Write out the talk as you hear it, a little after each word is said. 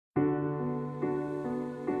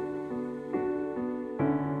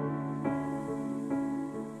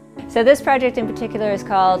So this project in particular is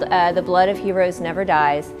called The Blood of Heroes Never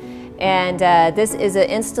Dies. And this is an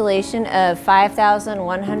installation of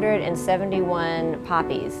 5,171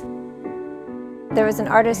 poppies. There was an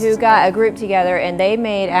artist who got a group together and they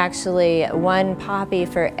made actually one poppy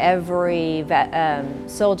for every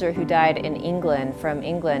soldier who died in England, from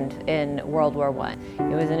England in World War I.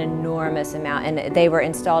 It was an enormous amount, and they were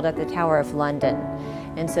installed at the Tower of London.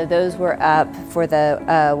 And so those were up for the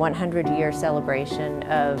 100-year celebration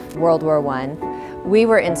of World War I. We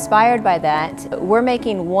were inspired by that. We're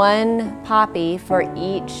making one poppy for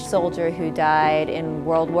each soldier who died in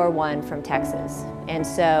World War I from Texas. And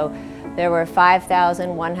so there were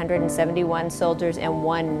 5,171 soldiers and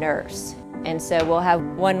one nurse. And so we'll have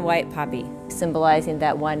one white poppy symbolizing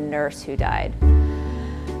that one nurse who died.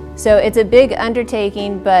 So it's a big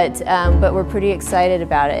undertaking, but we're pretty excited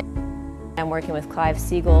about it. I'm working with Clive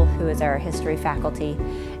Siegel, who is our history faculty,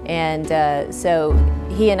 and so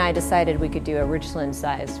he and I decided we could do a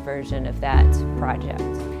Richland-sized version of that project.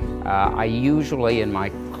 I usually in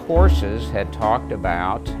my courses had talked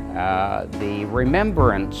about the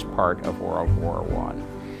remembrance part of World War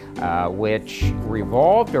I, which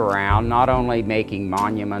revolved around not only making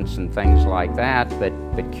monuments and things like that, but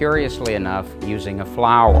curiously enough using a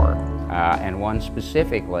flower, and one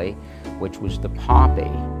specifically, which was the poppy.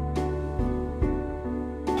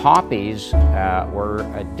 Poppies were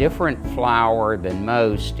a different flower than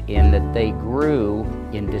most in that they grew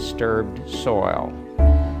in disturbed soil.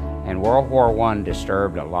 And World War I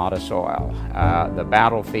disturbed a lot of soil. The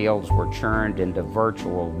battlefields were churned into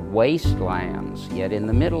virtual wastelands, yet in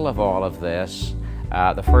the middle of all of this,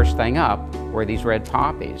 the first thing up were these red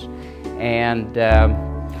poppies. And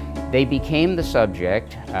they became the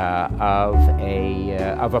subject of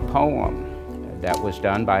a poem that was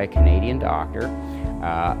done by a Canadian doctor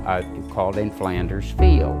called In Flanders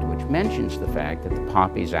Field, which mentions the fact that the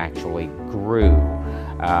poppies actually grew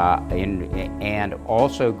and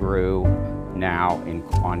also grew now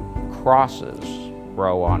on crosses,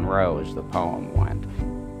 row on row, as the poem went.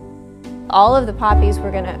 All of the poppies we're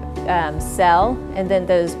going to sell, and then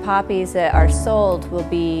those poppies that are sold will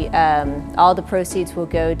be, all the proceeds will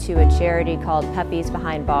go to a charity called Poppies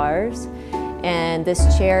Behind Bars. And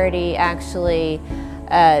this charity actually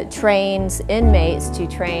trains inmates to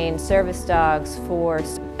train service dogs for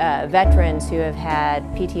veterans who have had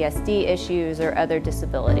PTSD issues or other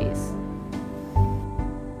disabilities.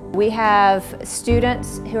 We have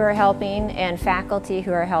students who are helping and faculty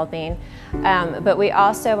who are helping, but we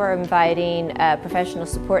also are inviting professional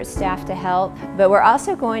support staff to help. But we're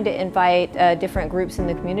also going to invite different groups in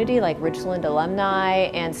the community, like Richland alumni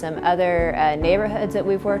and some other neighborhoods that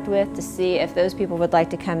we've worked with, to see if those people would like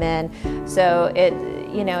to come in. So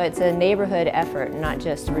it's a neighborhood effort, not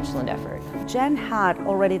just a Richland effort. Jen had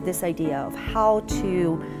already this idea of how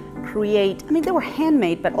to create, they were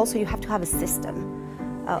handmade, but also you have to have a system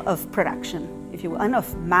of production, if you will, and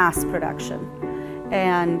of mass production.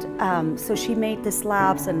 And so she made the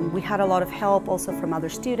slabs, and we had a lot of help also from other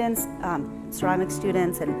students, ceramic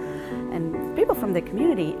students and people from the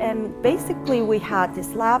community. And basically we had these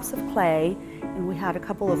slabs of clay, and we had a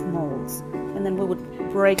couple of molds. And then we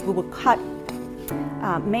would cut,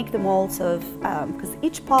 make the molds of, because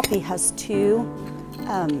each poppy has two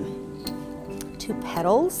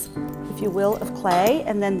petals, if you will, of clay,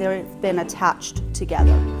 and then they've been attached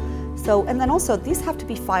together. So, and then also these have to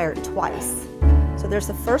be fired twice. So there's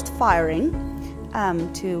a first firing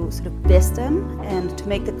to sort of bisque them and to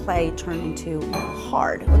make the clay turn into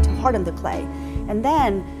hard, or to harden the clay. And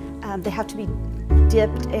then they have to be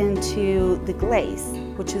dipped into the glaze,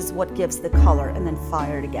 which is what gives the color, and then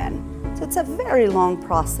fired again. So it's a very long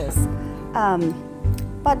process,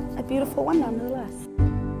 but a beautiful one nonetheless.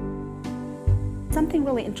 Something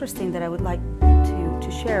really interesting that I would like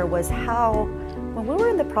to share was how, when we were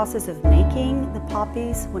in the process of making the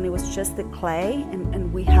poppies, when it was just the clay,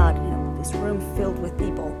 and we had this room filled with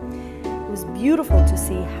people, it was beautiful to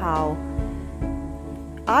see how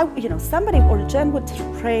somebody or Jen would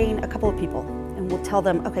train a couple of people and would tell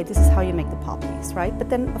them, okay, this is how you make the poppies, right? But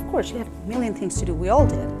then, of course, you have a million things to do. We all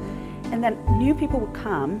did. And then new people would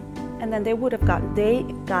come, and then they would have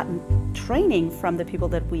gotten training from the people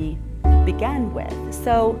that we began with.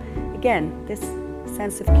 So again, this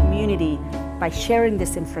sense of community by sharing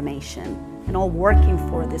this information and all working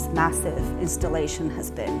for this massive installation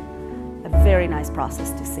has been a very nice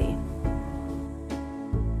process to see.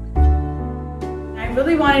 I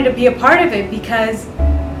really wanted to be a part of it because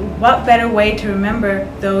what better way to remember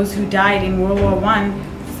those who died in World War I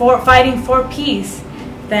fighting for peace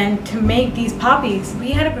than to make these poppies.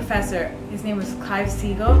 We had a professor, his name was Clive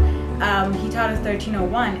Siegel. He taught us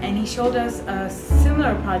 1301, and he showed us a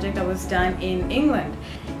similar project that was done in England.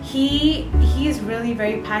 He is really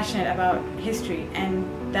very passionate about history,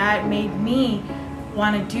 and that made me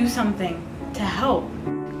want to do something to help.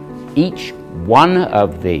 Each one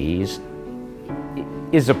of these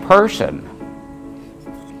is a person.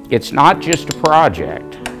 It's not just a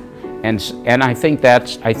project. And I think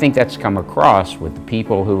that's come across with the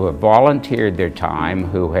people who have volunteered their time,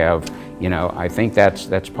 who have, you know, I think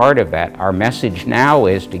that's part of that. Our message now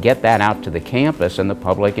is to get that out to the campus and the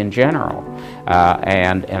public in general.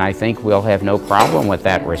 And I think we'll have no problem with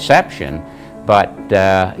that reception. But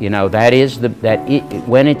you know,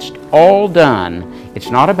 when it's all done, it's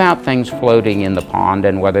not about things floating in the pond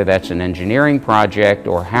and whether that's an engineering project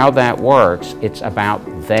or how that works. It's about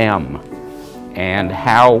them and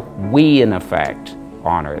how we, in effect,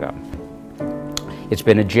 honor them. It's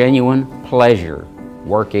been a genuine pleasure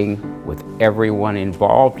working with everyone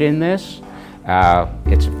involved in this.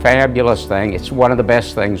 It's a fabulous thing. It's one of the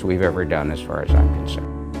best things we've ever done as far as I'm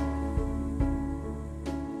concerned.